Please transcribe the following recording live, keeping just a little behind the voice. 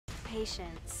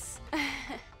Patience.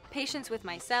 Patience with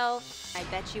myself. I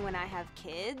bet you when I have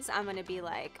kids, I'm gonna be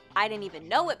like, I didn't even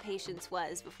know what patience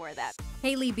was before that.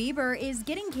 Hailey Bieber is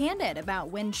getting candid about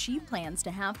when she plans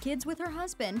to have kids with her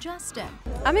husband, Justin.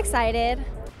 I'm excited.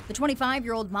 The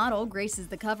 25-year-old model graces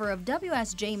the cover of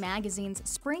WSJ Magazine's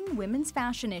Spring Women's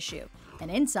Fashion issue,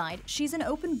 and inside, she's an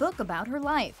open book about her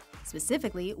life,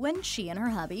 specifically when she and her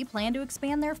hubby plan to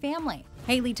expand their family.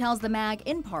 Hailey tells the mag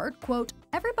in part, quote,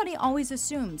 "Everybody always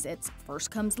assumes it's first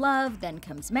comes love, then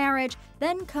comes marriage,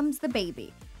 then comes the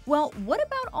baby. Well, what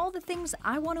about all the things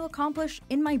I want to accomplish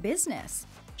in my business?"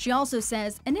 She also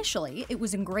says initially it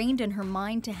was ingrained in her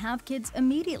mind to have kids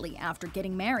immediately after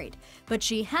getting married, but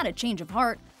she had a change of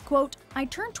heart. Quote, "I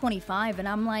turned 25 and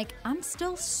I'm like, I'm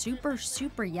still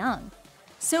super young."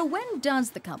 So when does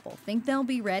the couple think they'll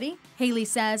be ready? Hailey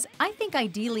says, "I think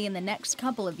ideally in the next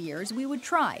couple of years we would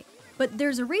try. But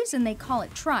there's a reason they call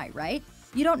it try, right?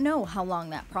 You don't know how long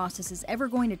that process is ever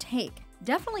going to take.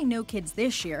 Definitely no kids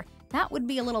this year. That would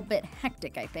be a little bit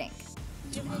hectic, I think."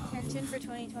 Did you pay attention for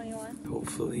 2021?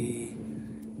 Hopefully,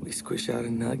 we squish out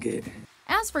a nugget.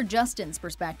 As for Justin's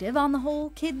perspective on the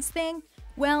whole kids thing,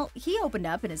 well, he opened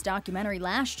up in his documentary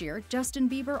last year, Justin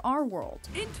Bieber, Our World.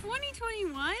 In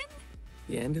 2021?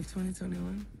 The end of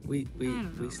 2021? We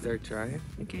start trying?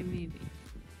 Okay, maybe.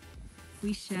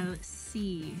 We shall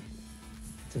see.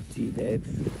 It's up to you, babe.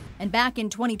 And back in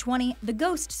 2020, the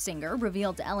Ghost singer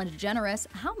revealed to Ellen DeGeneres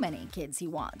how many kids he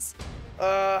wants.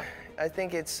 I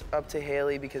think it's up to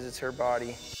Hailey because it's her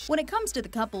body. When it comes to the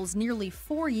couple's nearly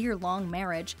 4-year-long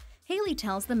marriage, Hailey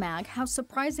tells the mag how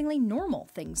surprisingly normal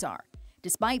things are.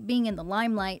 Despite being in the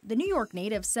limelight, the New York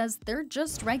native says they're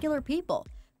just regular people.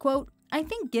 Quote, "I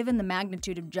think given the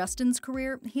magnitude of Justin's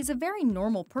career, he's a very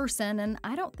normal person, and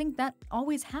I don't think that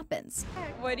always happens."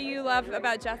 What do you love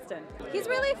about Justin? He's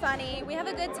really funny. We have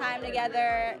a good time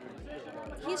together.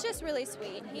 He's just really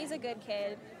sweet. He's a good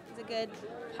kid. He's a good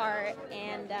heart,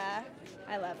 and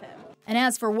I love him. And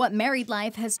as for what married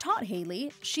life has taught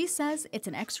Hailey, she says it's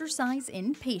an exercise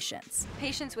in patience.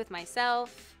 Patience with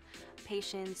myself,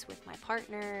 patience with my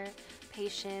partner,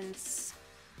 patience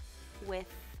with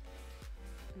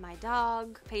my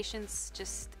dog, patience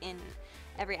just in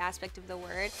every aspect of the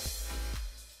word.